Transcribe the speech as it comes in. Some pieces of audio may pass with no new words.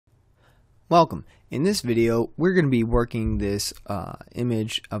Welcome. In this video we're going to be working this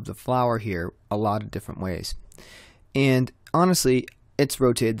image of the flower here a lot of different ways, and honestly it's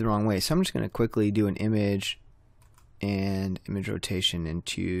rotated the wrong way, so I'm just going to quickly do an image and image rotation and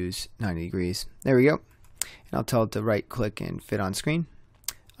choose 90 degrees. There we go, and I'll tell it to right click and fit on screen.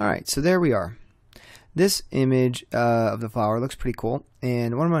 Alright, so there we are. This image of the flower looks pretty cool,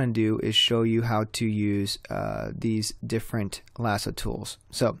 and what I'm going to do is show you how to use these different lasso tools.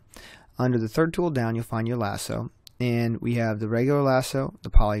 So under the third tool down you'll find your lasso, and we have the regular lasso, the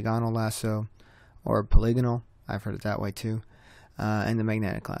polygonal lasso, or polygonal, I've heard it that way too, and the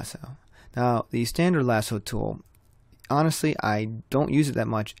magnetic lasso. Now the standard lasso tool, honestly I don't use it that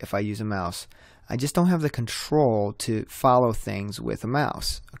much if I use a mouse. I just don't have the control to follow things with a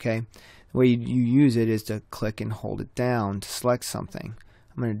mouse. Okay, the way you use it is to click and hold it down to select something.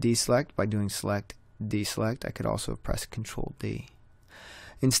 I'm going to deselect by doing select, deselect. I could also press Control D.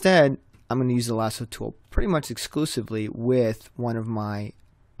 Instead, I'm going to use the lasso tool pretty much exclusively with one of my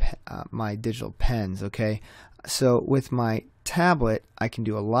my digital pens. Okay, so with my tablet I can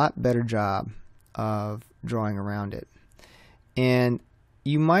do a lot better job of drawing around it, and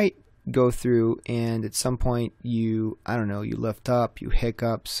you might go through and at some point you lift up, you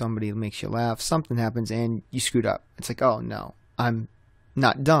hiccup, somebody makes you laugh, something happens and you screwed up. It's like, oh no, I'm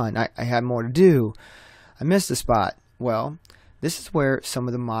not done, I had more to do, I missed a spot. Well, this is where some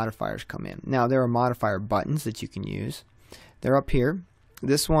of the modifiers come in. Now there are modifier buttons that you can use. They're up here.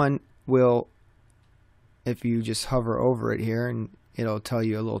 This one will, if you just hover over it here, and it'll tell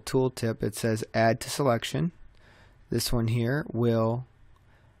you a little tool tip. It says add to selection. This one here will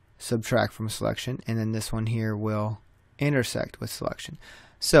subtract from selection, and then this one here will intersect with selection.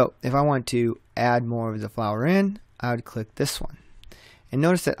 So if I want to add more of the flower in, I would click this one, and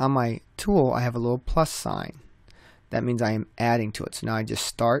notice that on my tool I have a little plus sign. That means I am adding to it. So now I just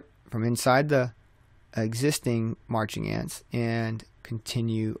start from inside the existing marching ants and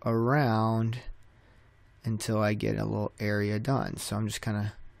continue around until I get a little area done. So I'm just kind of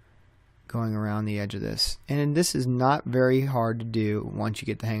going around the edge of this, and this is not very hard to do once you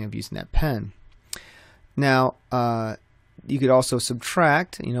get the hang of using that pen. Now you could also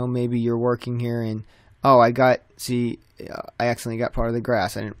subtract. Maybe you're working here and I accidentally got part of the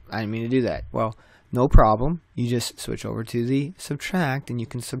grass. I didn't mean to do that. Well, no problem, you just switch over to the subtract and you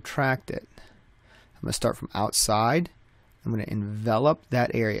can subtract it. I'm going to start from outside. I'm going to envelop that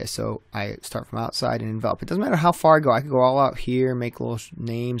area. So I start from outside and envelop. It doesn't matter how far I go. I could go all out here, make little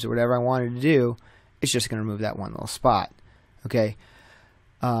names or whatever I wanted to do. It's just going to remove that one little spot. Okay.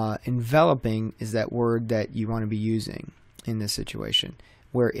 Enveloping is that word that you want to be using in this situation,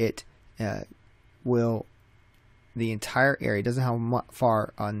 where it will, the entire area doesn't have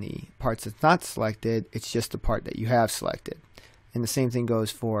far on the parts that's not selected. It's just the part that you have selected. And the same thing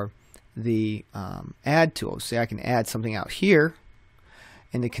goes for the add tool. See, I can add something out here,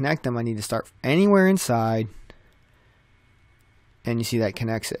 and to connect them I need to start anywhere inside, and you see that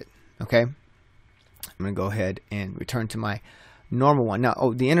connects it. Okay, I'm going to go ahead and return to my normal one.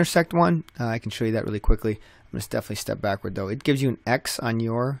 Now the intersect one, I can show you that really quickly. I'm going to definitely step backward though. It gives you an X on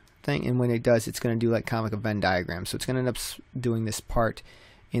your thing, and when it does, it's going to do like kind of like a Venn diagram. So it's going to end up doing this part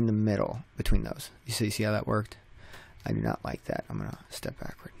in the middle between those. You see how that worked? I do not like that. I'm going to step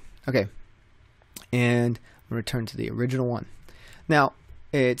backward. Okay, and I'm going to return to the original one. Now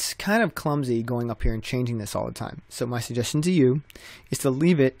it's kind of clumsy going up here and changing this all the time, so my suggestion to you is to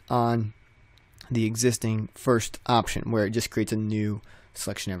leave it on the existing first option, where it just creates a new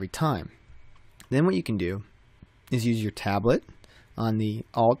selection every time. Then what you can do is use your tablet on the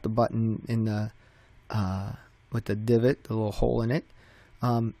Alt, the button in the with the divot, the little hole in it,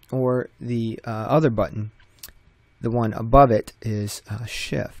 or the other button, the one above it, is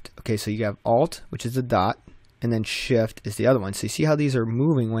Shift. Okay, so you have Alt, which is the dot, and then Shift is the other one. So you see how these are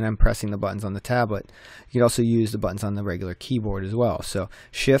moving when I'm pressing the buttons on the tablet. You can also use the buttons on the regular keyboard as well. So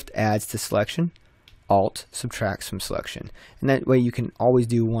Shift adds to selection, Alt subtracts from selection, and that way you can always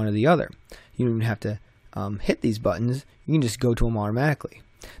do one or the other. You don't even have to hit these buttons. You can just go to them automatically.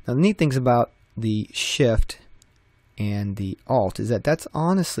 Now the neat things about the Shift and the Alt is that that's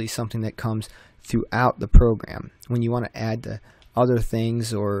honestly something that comes throughout the program. When you want to add the other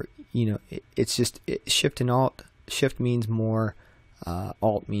things, or it's just Shift and Alt. Shift means more,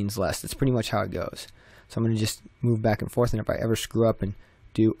 Alt means less. That's pretty much how it goes. So I'm going to just move back and forth, and if I ever screw up and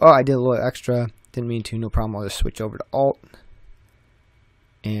do, I did a little extra, didn't mean to, no problem, I'll just switch over to Alt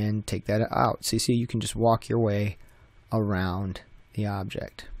and take that out. So you see, you can just walk your way around the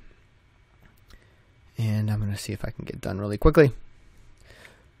object. And I'm going to see if I can get done really quickly.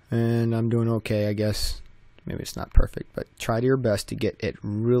 And I'm doing okay, I guess. Maybe it's not perfect, but try your best to get it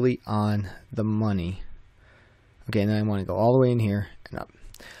really on the money. Okay, and then I want to go all the way in here and up.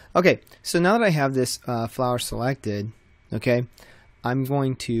 Okay, so now that I have this flower selected, okay, I'm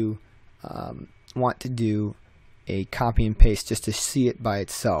going to want to do a copy and paste just to see it by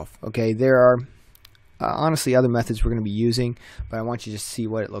itself. Okay, there are honestly other methods we're going to be using, but I want you to see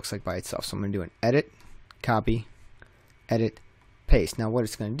what it looks like by itself. So I'm going to do an edit, copy, edit, paste. Now what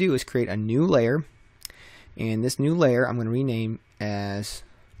it's going to do is create a new layer, and this new layer I'm going to rename as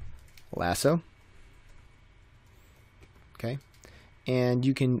Lasso. Okay, and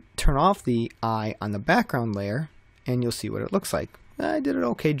you can turn off the eye on the background layer and you'll see what it looks like. I did an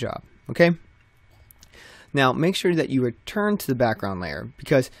okay job. Okay, now make sure that you return to the background layer,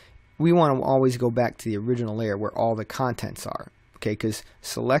 because we want to always go back to the original layer where all the contents are. Okay, because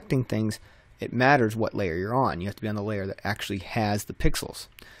selecting things, it matters what layer you're on. You have to be on the layer that actually has the pixels.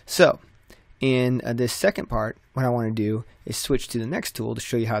 So in this second part, what I want to do is switch to the next tool to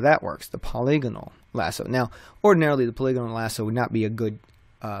show you how that works, the polygonal lasso. Now ordinarily the polygonal lasso would not be a good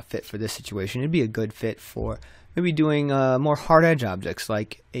fit for this situation. It'd be a good fit for maybe doing more hard edge objects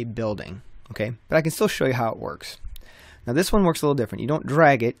like a building. Okay, but I can still show you how it works. Now this one works a little different. You don't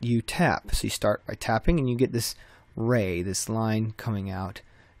drag it, you tap. So you start by tapping and you get this ray, this line coming out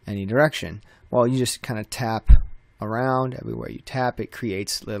any direction. Well, you just kind of tap around. Everywhere you tap, it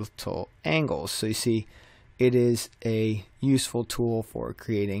creates little angles. So you see, it is a useful tool for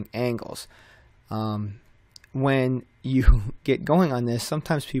creating angles. When you get going on this,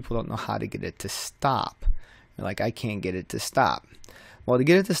 sometimes people don't know how to get it to stop. You're like, I can't get it to stop. Well, to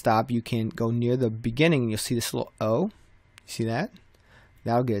get it to stop, you can go near the beginning and you'll see this little O. You see that?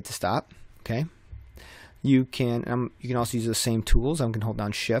 That'll get it to stop. Okay. You can also use the same tools. I'm going to hold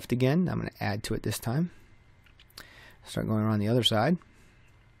down Shift again. I'm going to add to it this time. Start going around the other side.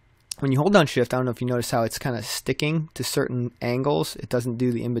 When you hold down Shift, I don't know if you notice how it's kind of sticking to certain angles. It doesn't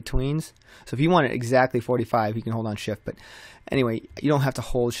do the in-betweens. So if you want it exactly 45, you can hold on Shift. But anyway, you don't have to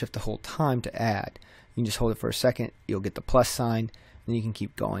hold Shift the whole time to add. You can just hold it for a second. You'll get the plus sign. Then you can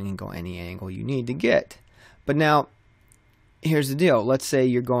keep going and go any angle you need to get. But now, here's the deal. Let's say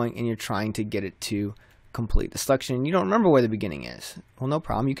you're going and you're trying to get it to complete the selection and you don't remember where the beginning is. Well, no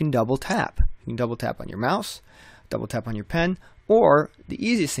problem. You can double tap. You can double tap on your mouse, double tap on your pen, or the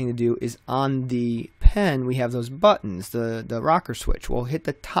easiest thing to do is on the pen we have those buttons, the rocker switch. We'll hit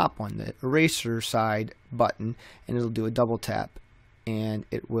the top one, the eraser side button, and it'll do a double tap and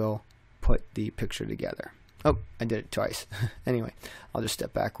it will put the picture together. Oh, I did it twice. Anyway, I'll just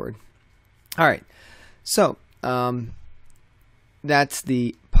step backward. Alright, so that's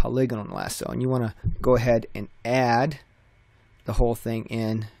the polygonal lasso, and you want to go ahead and add the whole thing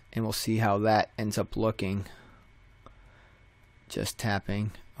in, and we'll see how that ends up looking. Just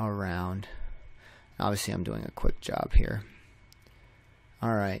tapping around. Obviously I'm doing a quick job here.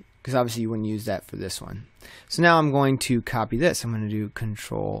 Alright, because obviously you wouldn't use that for this one. So now I'm going to copy this. I'm going to do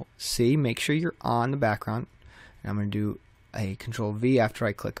Control C, make sure you're on the background, and I'm going to do a Control V after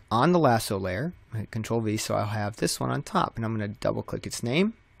I click on the lasso layer. Hit Control V, so I'll have this one on top, and I'm going to double click its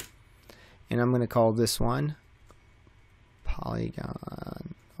name, and I'm going to call this one polygonal.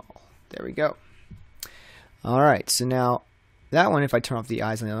 There we go. Alright, so now that one, if I turn off the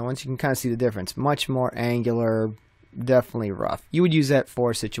eyes on the other ones, you can kind of see the difference. Much more angular, definitely rough. You would use that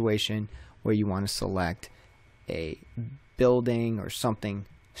for a situation where you want to select a building or something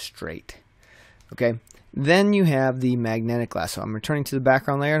straight. Okay, then you have the magnetic lasso. I'm returning to the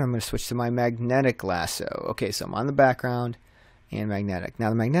background layer and I'm going to switch to my magnetic lasso. Okay, so I'm on the background and magnetic. Now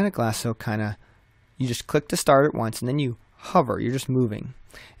the magnetic lasso you just click to start it once and then you hover. You're just moving.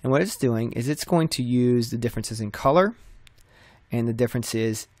 And what it's doing is it's going to use the differences in color and the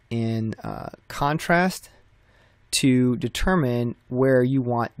differences in contrast to determine where you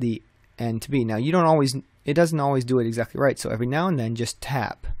want the end to be. Now it doesn't always do it exactly right, so every now and then just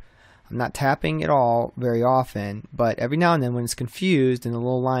tap. I'm not tapping at all very often, but every now and then when it's confused and the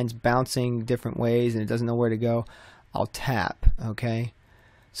little line's bouncing different ways and it doesn't know where to go, I'll tap. Okay,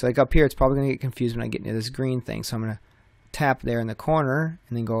 so like up here it's probably going to get confused when I get near this green thing, so I'm going to tap there in the corner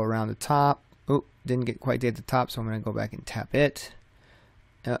and then go around the top. Oh, didn't get quite at the top, so I'm going to go back and tap it.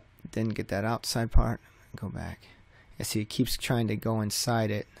 Didn't get that outside part. Go back. Yeah, see, it keeps trying to go inside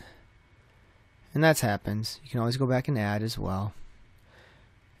it, and that happens. You can always go back and add as well.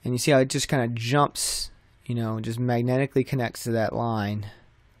 And you see how it just kind of jumps, just magnetically connects to that line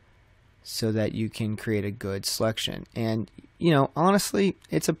so that you can create a good selection. And honestly,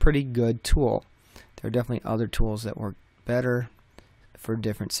 it's a pretty good tool. There are definitely other tools that work better for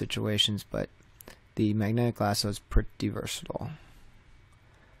different situations, but the magnetic lasso is pretty versatile.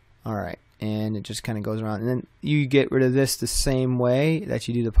 Alright, and it just kind of goes around. And then you get rid of this the same way that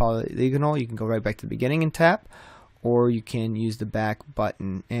you do the polygonal. You can go right back to the beginning and tap, or you can use the back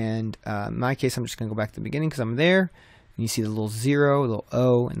button. And in my case, I'm just going to go back to the beginning because I'm there. And you see the little 0, little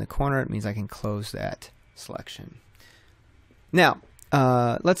O in the corner. It means I can close that selection. Now,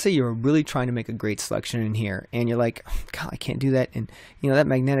 let's say you're really trying to make a great selection in here, and you're like, oh, God, I can't do that, and that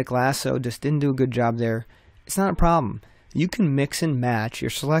magnetic lasso just didn't do a good job there. It's not a problem. You can mix and match your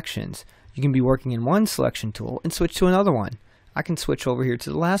selections. You can be working in one selection tool and switch to another one. I can switch over here to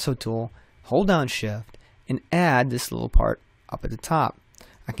the lasso tool, hold down Shift, and add this little part up at the top.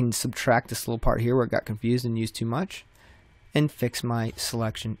 I can subtract this little part here where it got confused and used too much, and fix my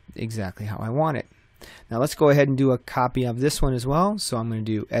selection exactly how I want it. Now let's go ahead and do a copy of this one as well. So I'm going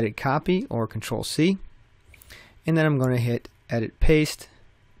to do Edit Copy or Control C, and then I'm going to hit Edit Paste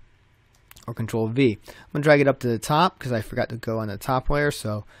or Control V. I'm going to drag it up to the top because I forgot to go on the top layer, so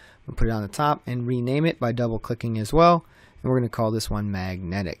I'm going to put it on the top and rename it by double clicking as well, and we're going to call this one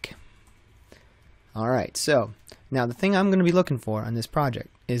Magnetic. Alright, so now the thing I'm going to be looking for on this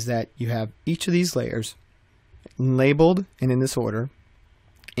project is that you have each of these layers labeled and in this order,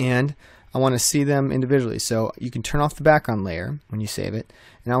 and I want to see them individually. So you can turn off the background layer when you save it,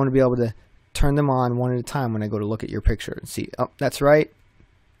 and I want to be able to turn them on one at a time when I go to look at your picture and see, oh, that's right,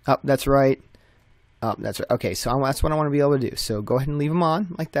 oh, that's right, oh, that's right. Okay, so that's what I want to be able to do. So go ahead and leave them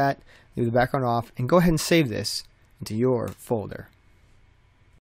on like that, leave the background off, and go ahead and save this into your folder.